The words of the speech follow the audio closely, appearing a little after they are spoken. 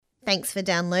Thanks for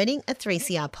downloading a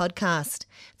 3CR podcast.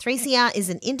 3CR is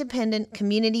an independent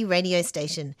community radio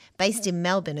station based in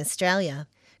Melbourne, Australia.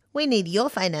 We need your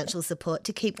financial support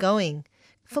to keep going.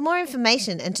 For more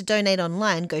information and to donate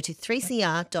online, go to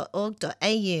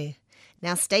 3cr.org.au.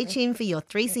 Now stay tuned for your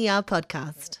 3CR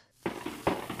podcast.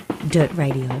 Dirt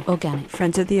Radio. Organic.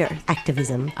 Friends of the Earth.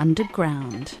 Activism.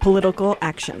 Underground. Political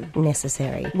action.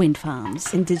 Necessary. Wind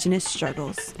farms. Indigenous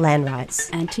struggles. Land rights.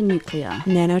 Anti-nuclear.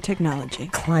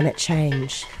 Nanotechnology. Climate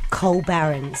change. Coal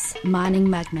barons. Mining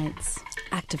magnates.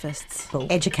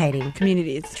 Activists. Educating.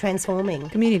 Communities. Transforming.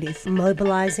 Communities.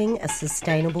 Mobilising a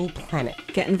sustainable planet.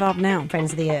 Get involved now.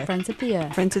 Friends of the Earth. Friends of the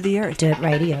Earth. Friends of the Earth. Dirt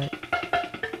Radio.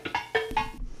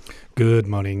 Good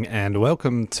morning and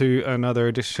welcome to another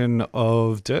edition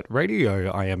of Dirt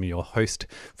Radio. I am your host,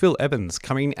 Phil Evans,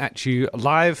 coming at you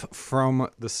live from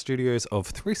the studios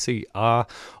of 3CR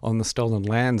on the stolen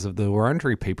lands of the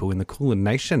Wurundjeri people in the Kulin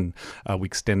Nation. We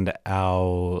extend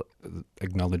our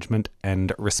acknowledgement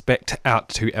and respect out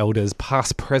to elders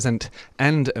past, present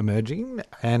and emerging,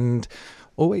 and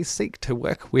always seek to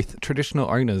work with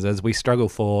traditional owners as we struggle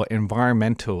for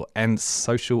environmental and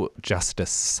social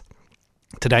justice.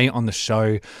 Today on the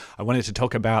show, I wanted to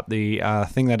talk about the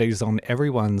thing that is on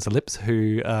everyone's lips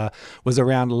who was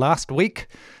around last week.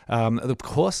 Of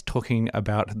course, talking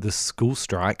about the school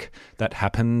strike that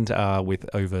happened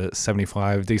with over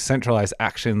 75 decentralised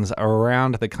actions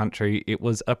around the country. It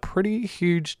was a pretty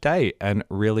huge day and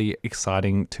really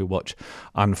exciting to watch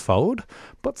unfold.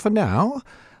 But for now,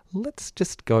 let's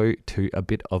just go to a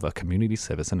bit of a community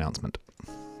service announcement.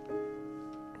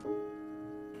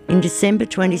 In December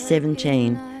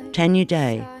 2017, Tanya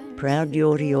Day, proud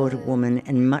Yorta Yorta woman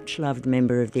and much-loved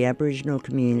member of the Aboriginal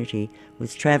community,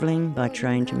 was travelling by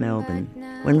train to Melbourne.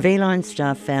 When V-Line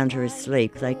staff found her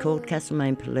asleep, they called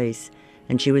Castlemaine Police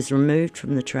and she was removed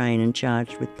from the train and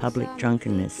charged with public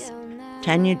drunkenness.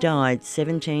 Tanya died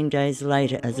 17 days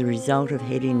later as a result of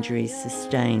head injuries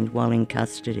sustained while in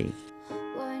custody.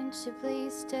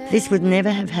 This would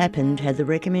never have happened had the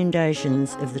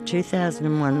recommendations of the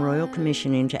 2001 Royal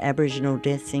Commission into Aboriginal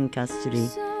Deaths in Custody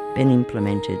been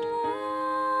implemented.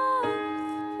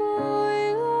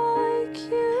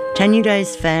 Tanya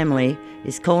Day's family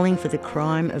is calling for the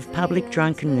crime of public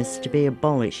drunkenness to be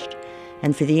abolished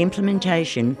and for the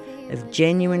implementation of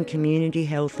genuine community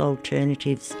health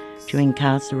alternatives to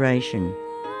incarceration.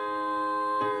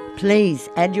 Please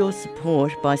add your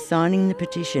support by signing the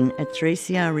petition at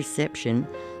 3CR Reception,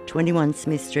 21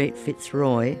 Smith Street,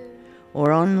 Fitzroy,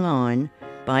 or online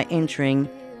by entering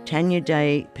Tanya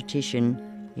Day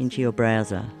petition into your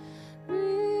browser.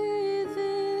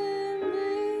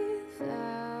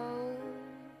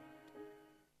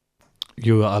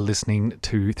 You are listening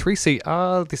to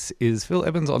 3CR. This is Phil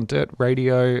Evans on Dirt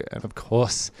Radio. And of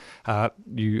course,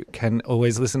 you can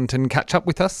always listen to and catch up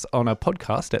with us on a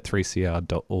podcast at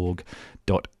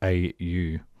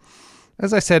 3cr.org.au.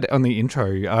 As I said on the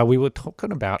intro, we were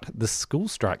talking about the school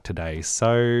strike today.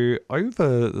 So over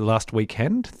the last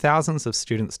weekend, thousands of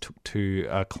students took to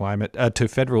to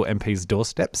federal MPs'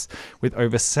 doorsteps, with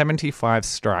over 75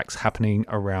 strikes happening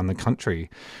around the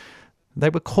country. They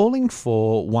were calling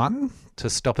for, one, to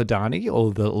stop Adani,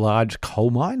 or the large coal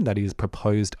mine that is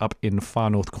proposed up in far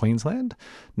north Queensland.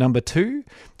 Number two,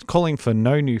 calling for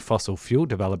no new fossil fuel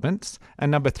developments.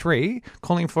 And number three,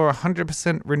 calling for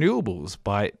 100% renewables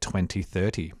by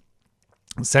 2030.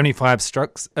 75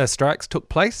 strikes took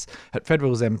place at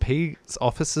Federal's MP's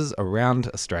offices around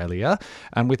Australia,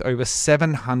 and with over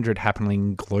 700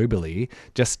 happening globally,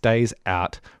 just days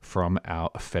out from our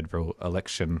federal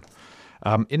election.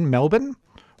 In Melbourne,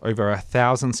 over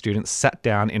 1,000 students sat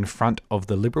down in front of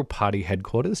the Liberal Party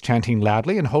headquarters, chanting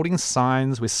loudly and holding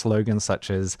signs with slogans such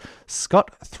as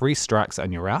 "Scott, 3 strikes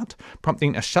and you're out,"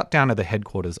 prompting a shutdown of the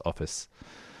headquarters office.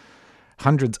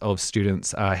 Hundreds of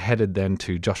students headed then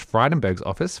to Josh Frydenberg's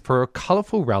office for a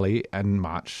colourful rally and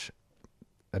march.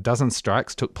 A dozen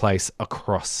strikes took place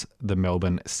across the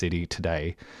Melbourne city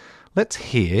today. Let's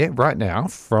hear right now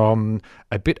from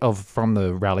a bit from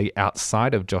the rally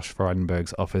outside of Josh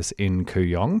Frydenberg's office in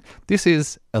Kooyong. This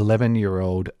is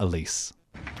 11-year-old Elise.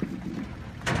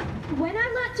 When I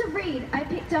learnt to read, I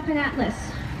picked up an atlas.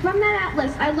 From that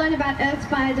atlas, I learned about Earth's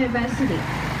biodiversity,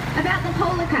 about the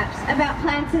polar caps, about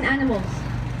plants and animals.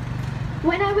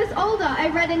 When I was older, I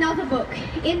read another book.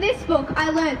 In this book, I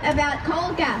learnt about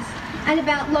coal gas and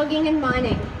about logging and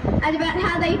mining, and about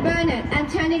how they burn it and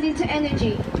turn it into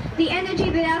energy, the energy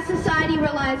that our society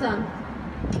relies on.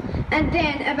 And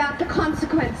then about the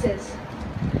consequences.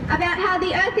 About how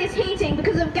the Earth is heating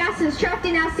because of gases trapped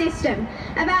in our system.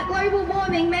 About global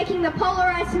warming making the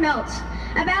polar ice melt.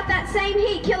 about that same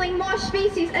heat killing more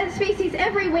species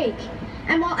every week.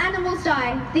 And while animals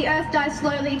die, the earth dies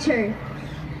slowly too.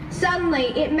 Suddenly,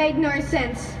 it made no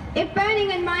sense. If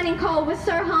burning and mining coal was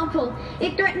so harmful,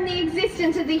 it threatened the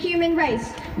existence of the human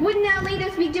race, wouldn't our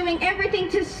leaders be doing everything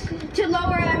to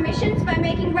lower our emissions by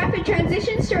making rapid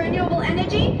transitions to renewable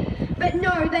energy? But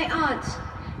no, they aren't.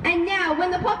 And now,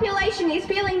 when the population is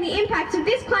feeling the impacts of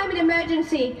this climate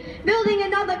emergency, building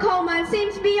another coal mine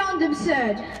seems beyond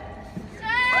absurd.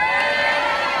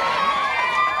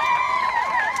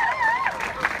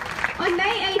 On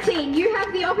May 18, you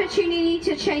have the opportunity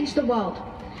to change the world.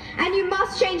 And you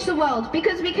must change the world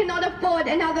because we cannot afford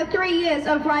another 3 years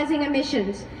of rising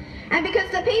emissions. And because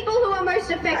the people who are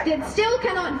most affected still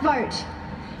cannot vote.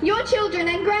 Your children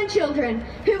and grandchildren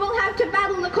who will have to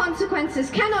battle the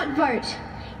consequences cannot vote.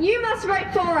 You must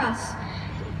vote for us,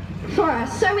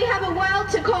 so we have a world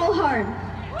to call home.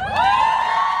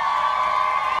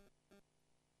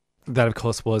 That, of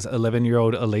course, was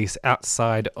 11-year-old Elise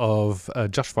outside of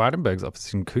Josh Frydenberg's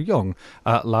office in Kooyong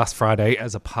last Friday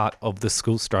as a part of the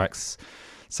school strikes.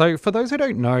 So for those who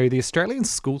don't know, the Australian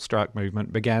school strike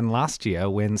movement began last year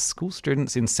when school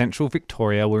students in central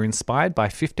Victoria were inspired by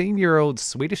 15-year-old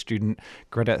Swedish student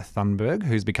Greta Thunberg,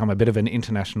 who's become a bit of an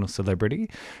international celebrity,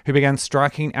 who began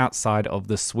striking outside of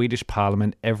the Swedish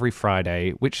Parliament every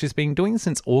Friday, which she's been doing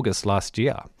since August last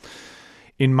year.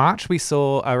 In March, we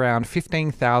saw around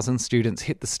 15,000 students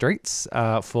hit the streets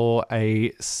for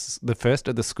the first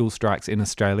of the school strikes in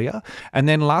Australia. And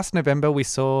then last November, we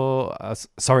had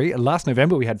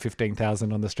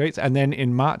 15,000 on the streets. And then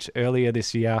in March earlier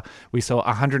this year, we saw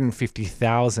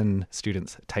 150,000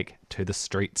 students take to the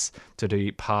streets to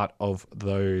be part of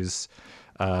those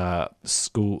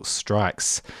school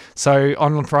strikes. So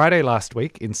on Friday last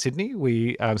week in Sydney,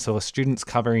 we saw students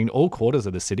covering all quarters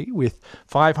of the city, with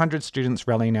 500 students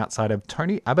rallying outside of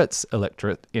Tony Abbott's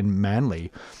electorate in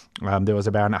Manly. There was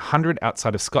about 100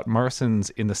 outside of Scott Morrison's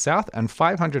in the south, and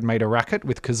 500 made a racket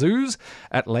with kazoos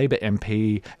at Labor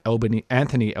MP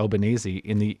Anthony Albanese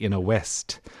in the inner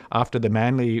west. After the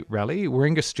Manly rally,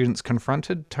 Warringah students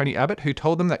confronted Tony Abbott, who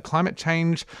told them that climate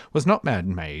change was not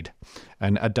man-made,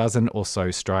 and a dozen or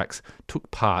so strikes took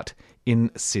part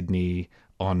in Sydney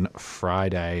on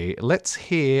Friday. Let's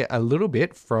hear a little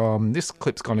bit from, this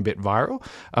clip's gone a bit viral,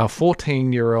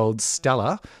 14-year-old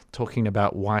Stella talking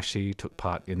about why she took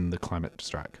part in the climate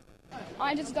strike.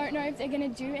 I just don't know if they're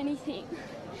going to do anything.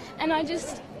 And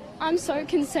I'm so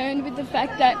concerned with the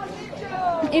fact that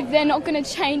if they're not going to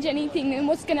change anything, then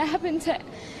what's going to happen to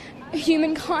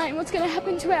humankind? What's going to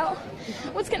happen to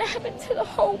the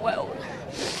whole world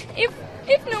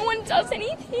if no one does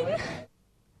anything?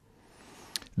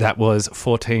 That was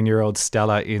 14-year-old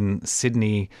Stella in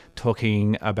Sydney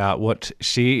talking about what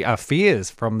she fears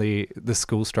from the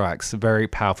school strikes. Very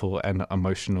powerful and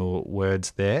emotional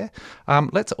words there.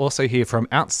 Let's also hear from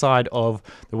outside of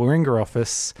the Warringah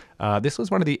office. This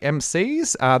was one of the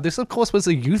MCs. This, of course, was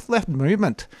a youth-left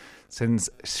movement. Sends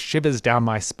shivers down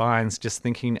my spines just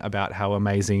thinking about how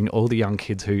amazing all the young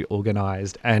kids who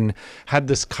organised and had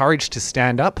this courage to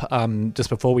stand up. Just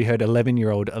before we heard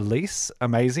 11-year-old Elise,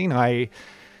 amazing. I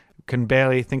can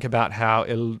barely think about how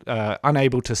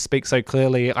unable to speak so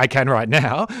clearly I can right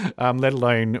now, let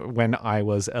alone when I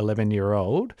was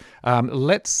 11-year-old.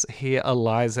 Let's hear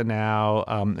Eliza now,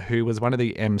 who was one of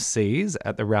the MCs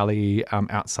at the rally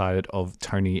outside of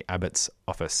Tony Abbott's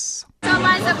office. So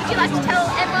Eliza, would you like to tell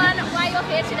everyone why you're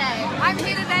here today? I'm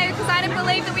here today because I don't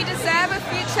believe that we deserve a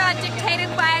future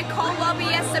dictated by coal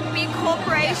lobbyists and big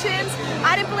corporations.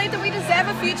 I don't believe that we deserve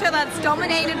a future that's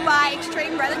dominated by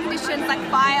extreme weather conditions like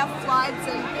fire, floods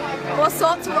and all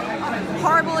sorts of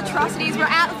horrible atrocities. We're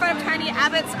out in front of Tony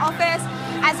Abbott's office.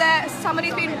 As somebody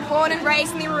who's been born and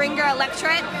raised in the Warringah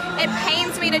electorate, it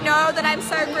pains me to know that I'm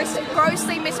so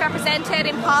grossly misrepresented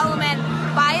in Parliament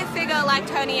by a figure like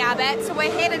Tony Abbott. So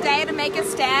we're here today to make a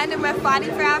stand and we're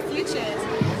fighting for our futures.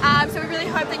 So we really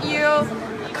hope that you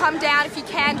come down if you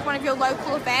can to one of your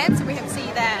local events and we hope to see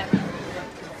you there.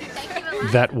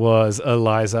 That was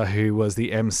Eliza, who was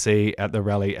the MC at the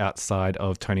rally outside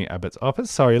of Tony Abbott's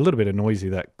office. Sorry, a little bit of noisy,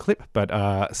 that clip, but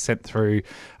sent through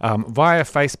via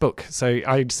Facebook. So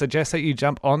I suggest that you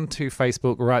jump onto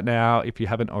Facebook right now if you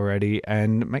haven't already,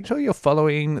 and make sure you're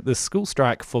following the School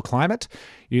Strike for Climate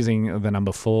using the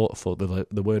number 4 for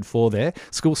the word 4 there.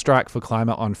 School Strike for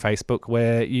Climate on Facebook,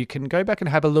 where you can go back and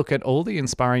have a look at all the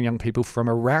inspiring young people from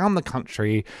around the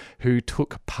country who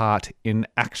took part in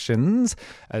actions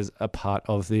as a part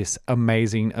of this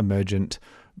amazing emergent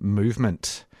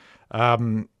movement.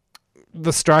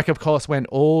 the strike, of course, went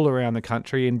all around the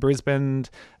country. In Brisbane,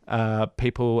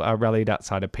 people rallied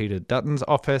outside of Peter Dutton's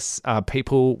office.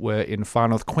 People were in Far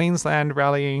North Queensland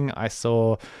rallying. I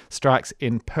saw strikes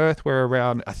in Perth where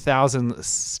around 1,000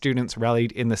 students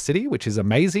rallied in the city, which is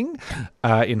amazing.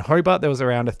 In Hobart, there was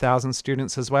around 1,000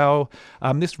 students as well.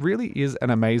 This really is an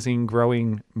amazing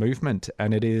growing movement,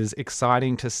 and it is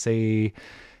exciting to see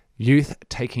youth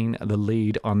taking the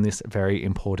lead on this very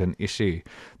important issue.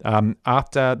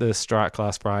 After the strike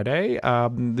last Friday,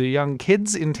 the young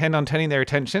kids intend on turning their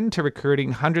attention to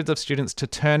recruiting hundreds of students to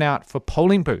turn out for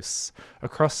polling booths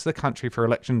across the country for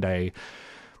election day.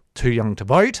 Too young to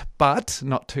vote, but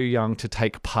not too young to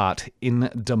take part in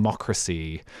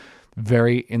democracy.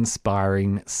 Very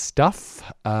inspiring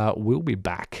stuff. We'll be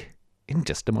back in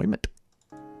just a moment.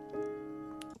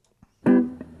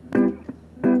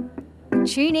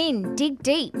 Tune in, dig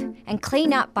deep, and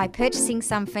clean up by purchasing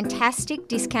some fantastic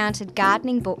discounted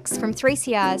gardening books from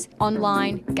 3CR's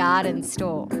online garden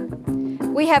store.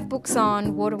 We have books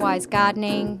on water-wise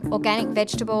gardening, organic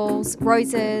vegetables,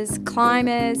 roses,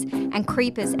 climbers and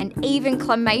creepers, and even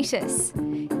clematis.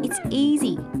 It's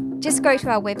easy. Just go to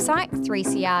our website,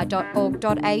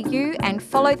 3cr.org.au, and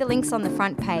follow the links on the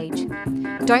front page.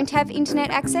 Don't have internet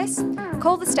access?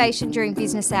 Call the station during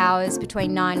business hours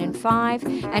between 9 and 5,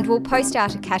 and we'll post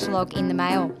out a catalogue in the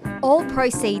mail. All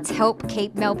proceeds help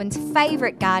keep Melbourne's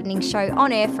favourite gardening show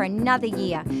on air for another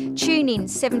year. Tune in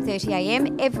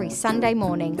 7:30am every Sunday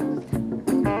morning.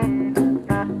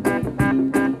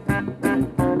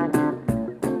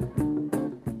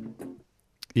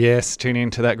 Yes, tune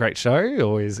in to that great show.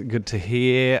 Always good to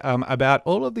hear about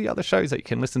all of the other shows that you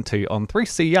can listen to on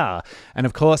 3CR. And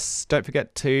of course, don't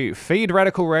forget to feed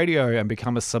Radical Radio and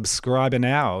become a subscriber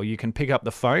now. You can pick up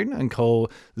the phone and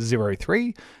call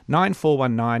 03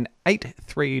 9419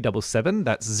 8377.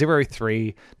 That's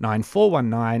 03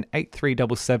 9419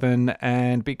 8377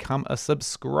 and become a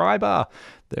subscriber.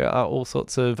 There are all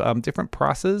sorts of different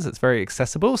prices. It's very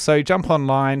accessible. So jump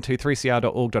online to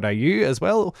 3cr.org.au as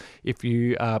well if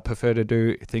you prefer to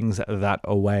do things that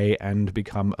way and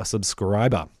become a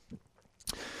subscriber.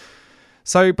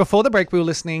 So before the break, we were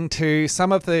listening to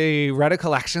some of the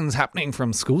radical actions happening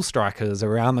from school strikers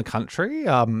around the country.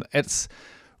 It's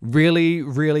really,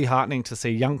 really heartening to see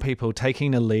young people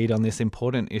taking a lead on this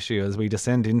important issue as we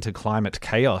descend into climate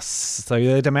chaos. So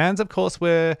the demands, of course,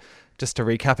 were, just to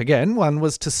recap again, 1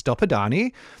 was to stop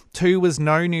Adani, 2 was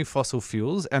no new fossil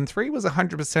fuels, and 3 was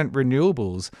 100%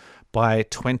 renewables by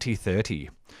 2030.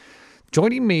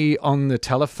 Joining me on the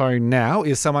telephone now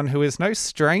is someone who is no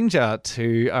stranger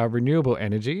to renewable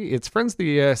energy. It's Friends of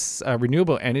the Earth's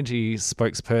renewable energy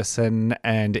spokesperson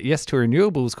and Yes to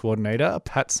Renewables coordinator,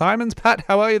 Pat Simons. Pat,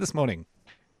 how are you this morning?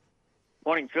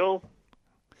 Morning, Phil.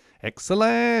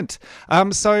 Excellent.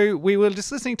 So we were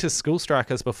just listening to school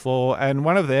strikers before, and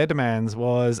one of their demands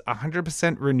was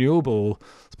 100% renewable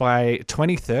by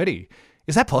 2030.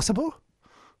 Is that possible?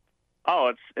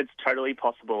 Oh, it's totally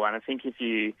possible, and I think if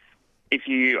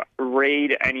you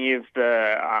read any of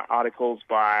the articles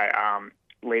by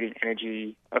leading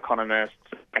energy economists,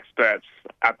 experts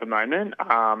at the moment,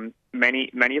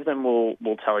 many of them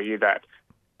will tell you that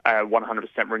a 100%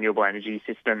 renewable energy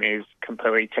system is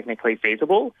completely technically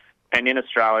feasible. And in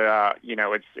Australia,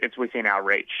 it's within our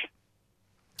reach.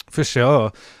 For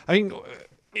sure. I mean,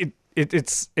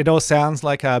 it all sounds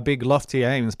like big lofty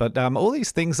aims, but all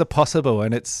these things are possible,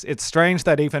 and it's strange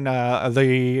that even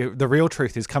the real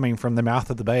truth is coming from the mouth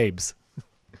of the babes.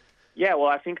 Yeah, well,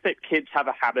 I think that kids have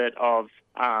a habit of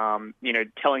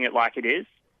telling it like it is,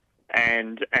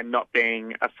 and not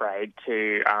being afraid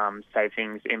to say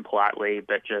things impolitely,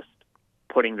 but just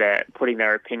putting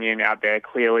their opinion out there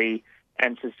clearly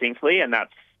and succinctly, and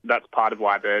that's part of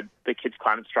why the kids'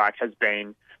 climate strike has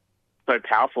been so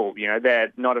powerful.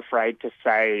 They're not afraid to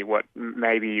say what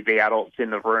maybe the adults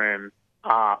in the room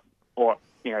are, or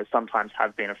sometimes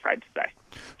have been afraid to say.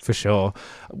 For sure.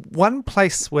 One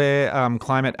place where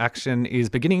climate action is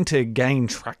beginning to gain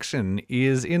traction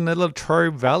is in the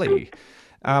Latrobe Valley.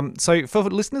 So for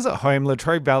listeners at home,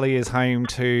 Latrobe Valley is home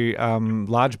to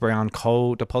large brown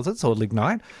coal deposits, or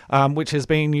lignite, which has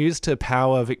been used to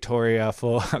power Victoria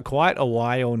for quite a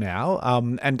while now,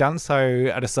 and done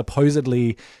so at a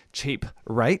supposedly cheap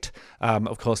rate,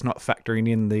 of course not factoring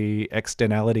in the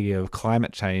externality of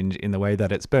climate change in the way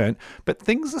that it's burnt. But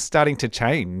things are starting to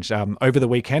change. Over the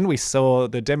weekend, we saw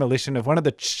the demolition of one of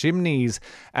the chimneys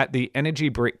at the Energy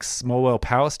Bricks Smallwell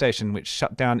Power Station, which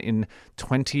shut down in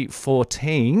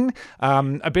 2014.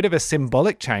 A bit of a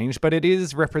symbolic change, but it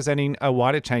is representing a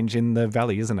wider change in the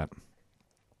valley, isn't it?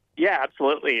 Yeah,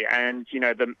 absolutely. And,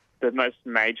 the most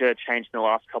major change in the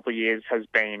last couple of years has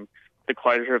been the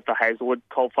closure of the Hazelwood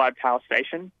coal-fired power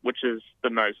station, which is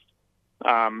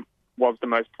was the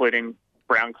most polluting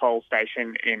brown coal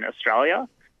station in Australia.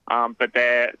 But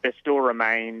there still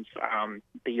remains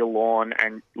the Yallourn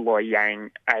and Loy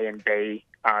Yang A and B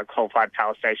coal-fired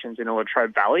power stations in the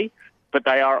Latrobe Valley, but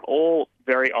they are all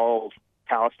very old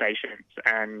power stations,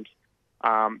 and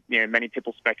many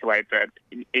people speculate that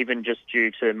even just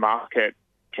due to market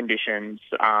conditions,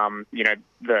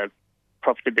 the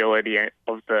profitability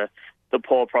of the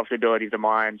poor profitability of the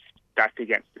mines stacked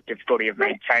against the difficulty of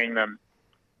maintaining them,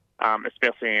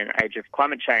 especially in an age of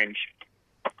climate change,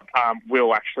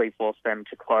 will actually force them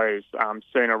to close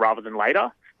sooner rather than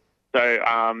later. So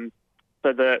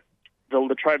the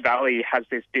Latrobe Valley has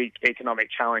this big economic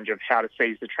challenge of how to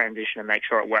seize the transition and make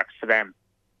sure it works for them.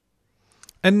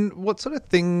 And what sort of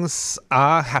things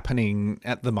are happening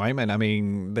at the moment? I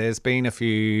mean, there's been a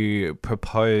few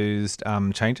proposed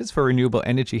changes for renewable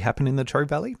energy happen in the Latrobe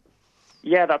Valley.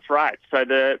 Yeah, that's right. So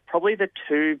probably the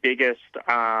two biggest,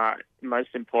 most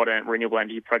important renewable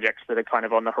energy projects that are kind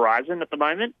of on the horizon at the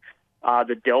moment are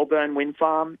the Delburn Wind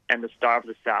Farm and the Star of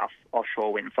the South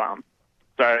offshore wind farm.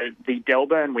 So the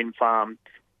Delburn Wind Farm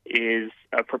is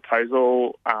a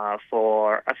proposal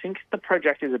for, I think the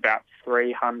project is about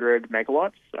 300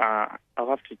 megawatts. I'll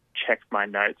have to check my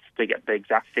notes to get the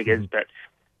exact figures, but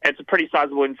it's a pretty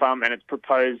sizable wind farm, and it's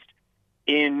proposed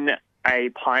in a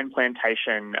pine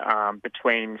plantation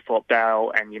between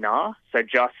Thorpedale and Yunar, so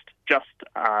just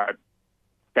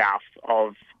south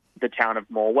of the town of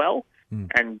Morwell,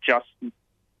 and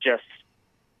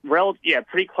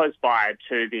pretty close by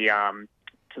to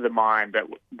the mine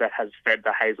that has fed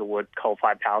the Hazelwood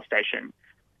coal-fired power station.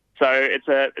 So it's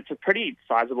a pretty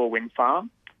sizable wind farm,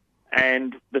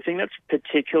 and the thing that's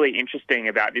particularly interesting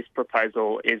about this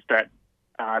proposal is that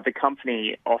the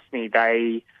company Osney,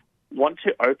 they want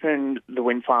to open the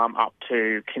wind farm up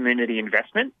to community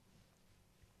investment.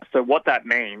 So what that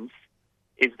means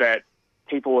is that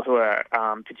people who are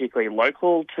particularly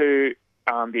local to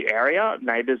the area,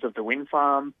 neighbours of the wind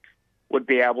farm, would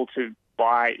be able to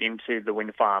buy into the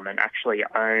wind farm and actually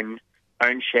own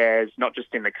shares, not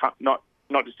just in the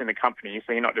company.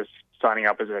 So you're not just signing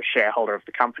up as a shareholder of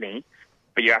the company,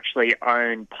 but you actually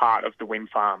own part of the wind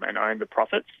farm and own the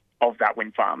profits of that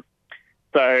wind farm.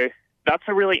 So that's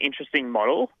a really interesting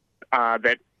model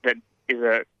that is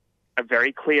a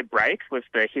very clear break with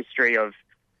the history of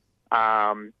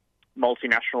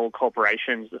multinational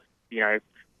corporations,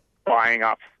 buying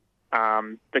up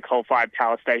the coal-fired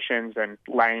power stations and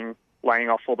laying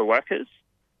off all the workers.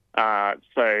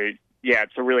 It's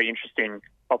a really interesting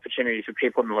opportunity for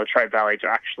people in the Latrobe Valley to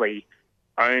actually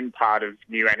own part of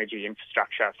new energy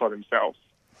infrastructure for themselves.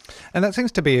 And that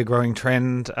seems to be a growing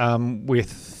trend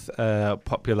with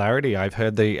popularity. I've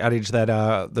heard the adage that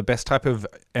the best type of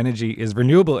energy is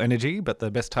renewable energy, but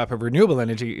the best type of renewable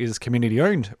energy is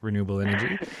community-owned renewable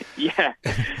energy. Yeah,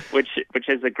 which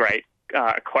is a great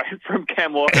quote from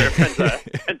Cam Walker, Friends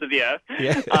of the Earth.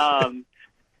 Yeah.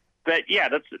 But yeah,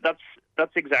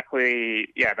 that's exactly,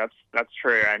 that's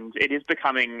true, and it is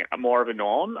becoming more of a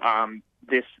norm.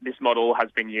 This model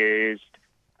has been used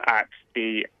at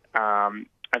the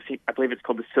I believe it's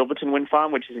called the Silverton Wind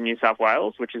Farm, which is in New South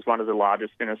Wales, which is one of the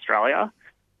largest in Australia.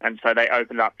 And so they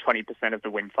opened up 20% of the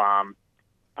wind farm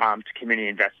to community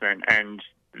investment, and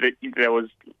there was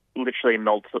literally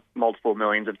multiple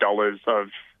millions of dollars of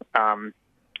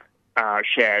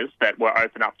shares that were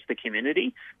opened up to the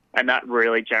community, and that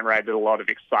really generated a lot of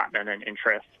excitement and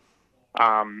interest.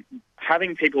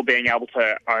 Having people being able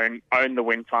to own the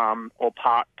wind farm or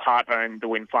part own the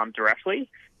wind farm directly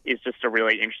is just a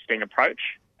really interesting approach.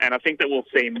 And I think that we'll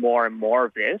see more and more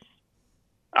of this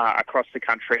across the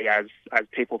country as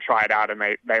people try it out and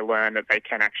they learn that they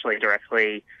can actually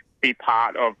directly be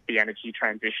part of the energy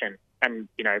transition and,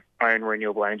 own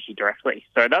renewable energy directly.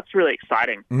 So that's really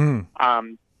exciting. And,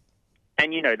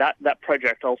 that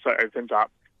project also opens up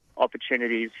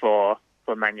opportunities for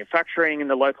manufacturing in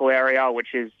the local area,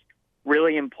 which is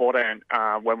really important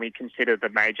when we consider the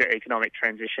major economic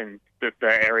transition that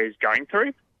the area is going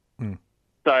through.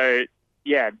 So,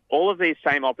 all of these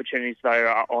same opportunities, though,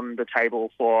 are on the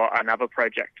table for another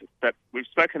project that we've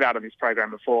spoken about on this program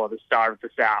before, the Star of the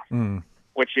South,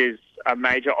 which is a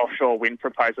major offshore wind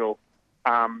proposal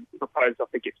proposed off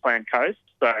the Gippsland coast,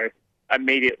 so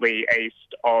immediately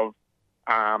east of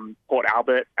Port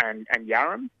Albert and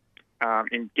Yarram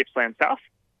in Gippsland South.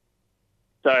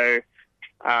 So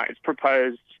it's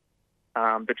proposed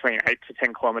between 8 to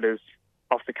 10 kilometres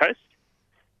off the coast.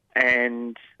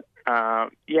 And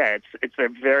it's a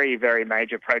very, very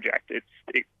major project.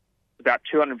 It's about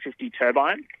 250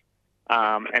 turbines,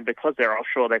 and because they're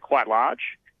offshore, they're quite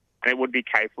large. and it would be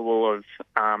capable of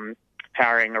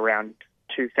powering around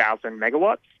 2,000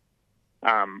 megawatts,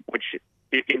 which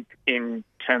in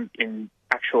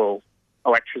actual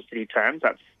electricity terms,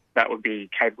 that would be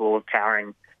capable of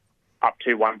powering up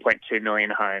to 1.2 million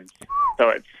homes.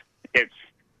 So it's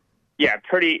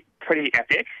pretty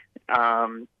epic.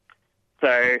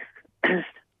 So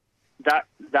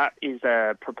that is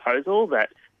a proposal that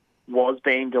was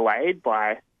being delayed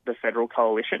by the federal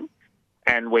coalition,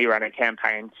 and we ran a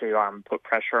campaign to put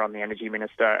pressure on the Energy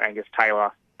Minister, Angus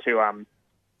Taylor, to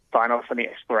sign off on the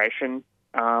exploration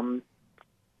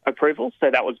approval.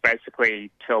 So that was basically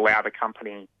to allow the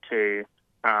company to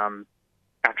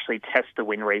actually test the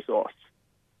wind resource.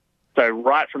 So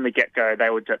right from the get-go, they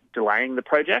were delaying the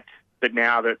project, but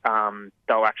now that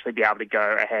they'll actually be able to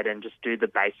go ahead and just do the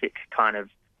basic kind of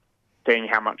seeing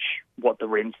what the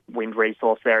wind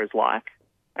resource there is like,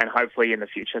 and hopefully in the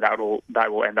future that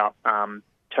will end up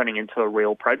turning into a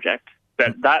real project.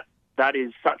 But that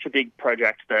is such a big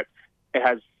project that it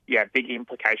has big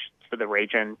implications for the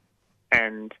region,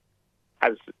 and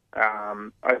has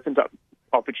opened up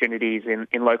opportunities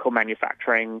in local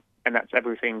manufacturing, and that's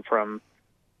everything from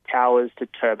towers to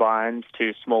turbines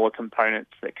to smaller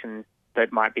components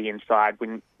that might be inside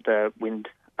the wind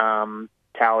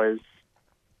towers.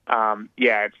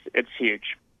 It's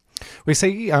huge. We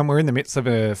see we're in the midst of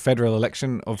a federal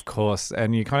election, of course,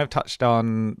 and you kind of touched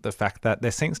on the fact that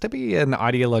there seems to be an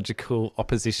ideological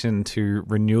opposition to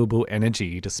renewable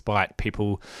energy, despite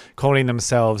people calling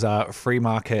themselves free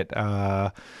marketeers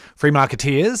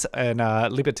and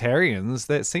libertarians.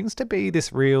 There seems to be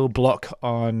this real block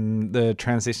on the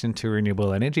transition to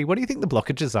renewable energy. What do you think the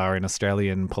blockages are in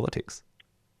Australian politics?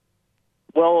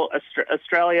 Well,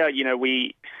 Australia,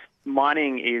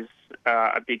 mining is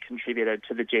a big contributor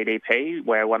to the GDP.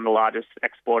 We're one of the largest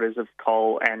exporters of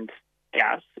coal and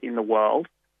gas in the world.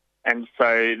 And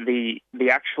so the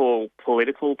actual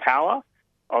political power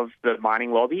of the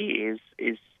mining lobby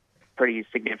is pretty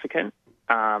significant.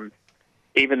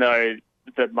 Even though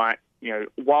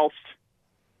whilst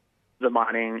the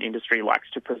mining industry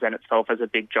likes to present itself as a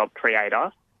big job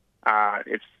creator,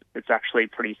 it's actually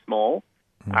pretty small.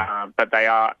 But they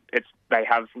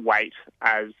have weight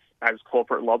as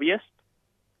corporate lobbyists.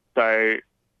 So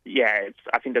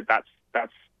I think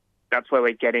that's where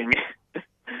we're getting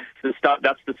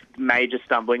that's the major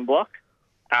stumbling block.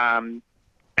 And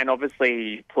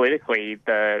obviously politically,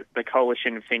 the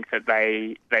coalition think that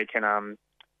they can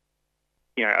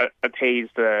appease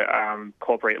the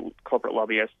corporate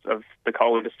lobbyists of the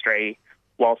coal industry,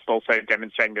 whilst also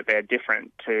demonstrating that they're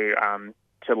different to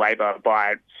Labor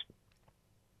by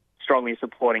strongly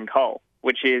supporting coal,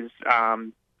 which is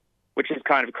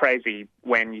kind of crazy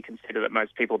when you consider that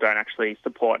most people don't actually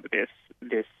support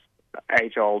this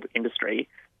age-old industry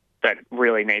that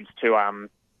really needs to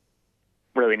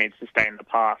stay in the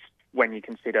past when you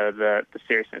consider the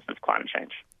seriousness of climate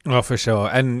change. Oh, for sure.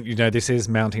 And, this is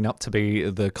mounting up to be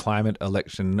the climate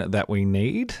election that we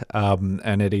need.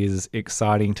 And it is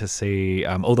exciting to see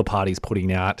all the parties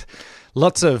putting out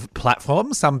lots of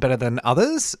platforms, some better than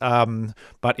others.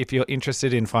 But if you're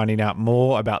interested in finding out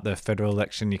more about the federal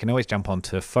election, you can always jump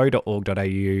onto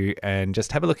fo.org.au and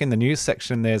just have a look in the news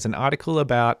section. There's an article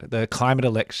about the climate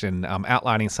election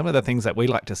outlining some of the things that we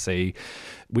like to see,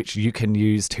 which you can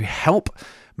use to help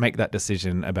make that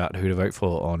decision about who to vote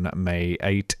for on May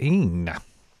 18.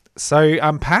 So,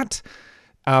 Pat,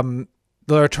 the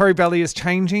Latrobe Valley is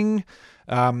changing.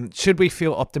 Should we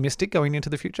feel optimistic going into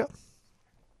the future?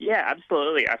 Yeah,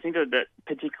 absolutely. I think that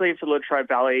particularly for Latrobe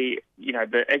Valley,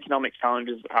 the economic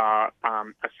challenges are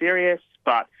serious,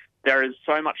 but there is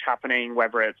so much happening,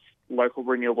 whether it's local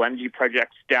renewable energy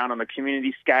projects down on the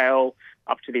community scale,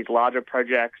 up to these larger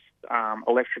projects,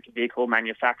 electric vehicle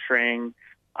manufacturing.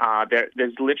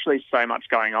 There's literally so much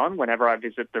going on. Whenever I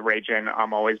visit the region,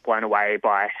 I'm always blown away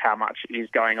by how much is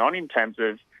going on in terms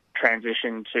of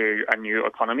transition to a new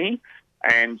economy.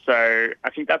 And so I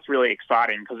think that's really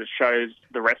exciting because it shows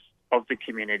the rest of the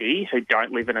community who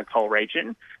don't live in a coal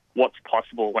region what's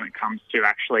possible when it comes to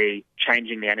actually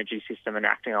changing the energy system and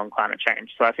acting on climate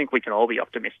change. So I think we can all be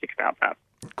optimistic about that.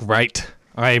 Great.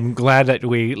 I'm glad that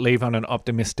we leave on an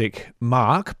optimistic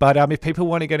mark. But if people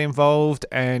want to get involved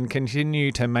and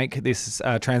continue to make this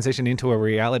transition into a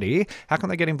reality, how can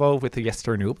they get involved with the Yes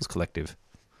to Renewables Collective?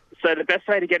 So the best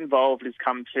way to get involved is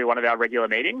come to one of our regular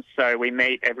meetings. So we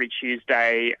meet every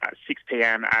Tuesday at 6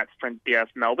 p.m. at Friends of the Earth,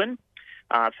 Melbourne,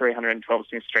 312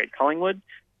 Smith Street, Collingwood.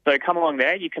 So come along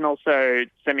there. You can also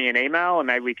send me an email and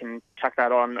maybe we can tack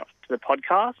that on to the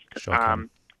podcast. Sure.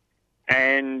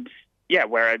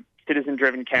 We're a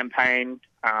citizen-driven campaign.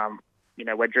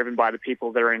 We're driven by the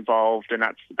people that are involved, and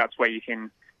that's where you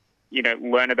can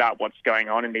learn about what's going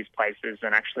on in these places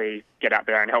and actually get out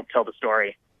there and help tell the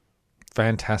story.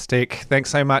 Fantastic. Thanks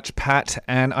so much, Pat.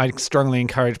 And I strongly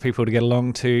encourage people to get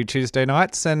along to Tuesday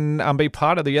nights and be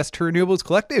part of the Yes to Renewables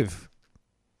Collective.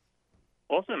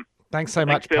 Awesome. Thanks so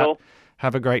much, Phil. Pat.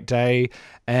 Have a great day.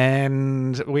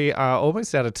 And we are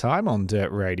almost out of time on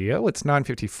Dirt Radio. It's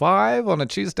 9:55 on a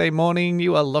Tuesday morning.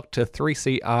 You are locked to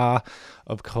 3CR,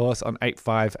 of course, on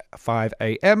 855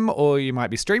 AM, or you might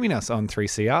be streaming us on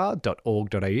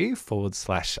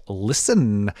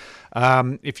 3cr.org.au/listen.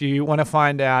 If you want to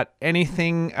find out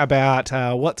anything about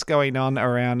what's going on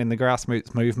around in the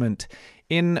grassroots movement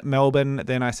in Melbourne,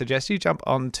 then I suggest you jump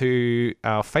onto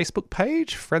our Facebook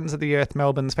page, Friends of the Earth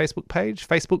Melbourne's Facebook page,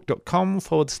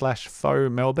 facebook.com/faux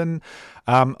Melbourne.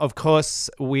 Of course,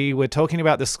 we were talking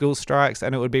about the school strikes,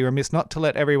 and it would be remiss not to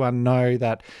let everyone know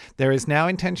that there is now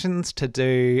intentions to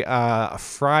do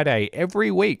Friday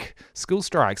every week school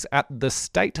strikes at the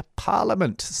State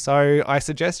Parliament. So I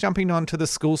suggest jumping onto the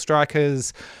School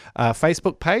Strikers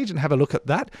Facebook page and have a look at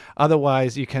that.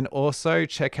 Otherwise, you can also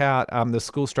check out the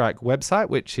School Strike website,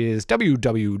 which is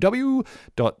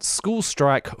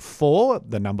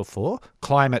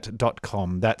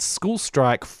www.schoolstrike4climate.com. That's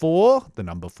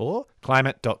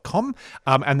schoolstrike4climate.com.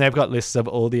 And they've got lists of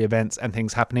all the events and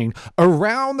things happening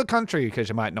around the country, because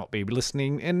you might not be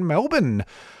listening in Melbourne.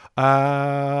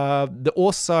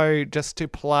 Also, just to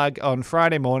plug, on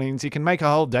Friday mornings, you can make a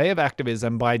whole day of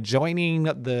activism by joining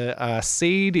the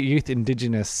Seed Youth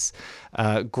Indigenous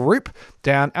group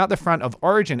down out the front of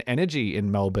Origin Energy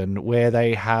in Melbourne, where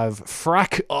they have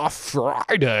Frack Off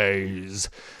Fridays.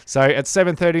 So at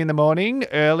 7:30 in the morning,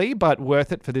 early but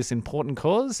worth it for this important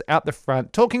cause, out the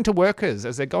front, talking to workers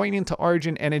as they're going into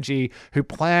Origin Energy who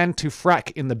plan to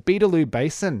frack in the Beetaloo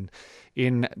Basin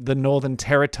in the Northern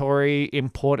Territory.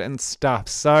 Important stuff.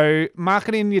 So mark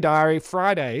it in your diary.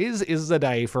 Fridays is the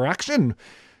day for action.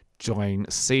 Join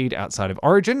Seed outside of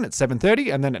Origin at 7:30,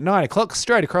 and then at 9 o'clock,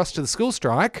 straight across to the school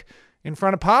strike in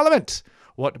front of Parliament.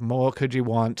 What more could you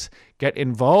want? Get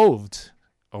involved.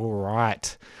 All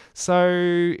right.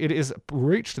 So it is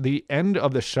reached the end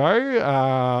of the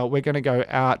show. We're going to go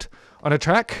out on a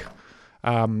track.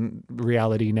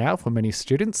 Reality now for many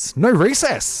students. No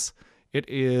recess. It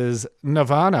is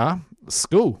Nirvana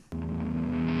School.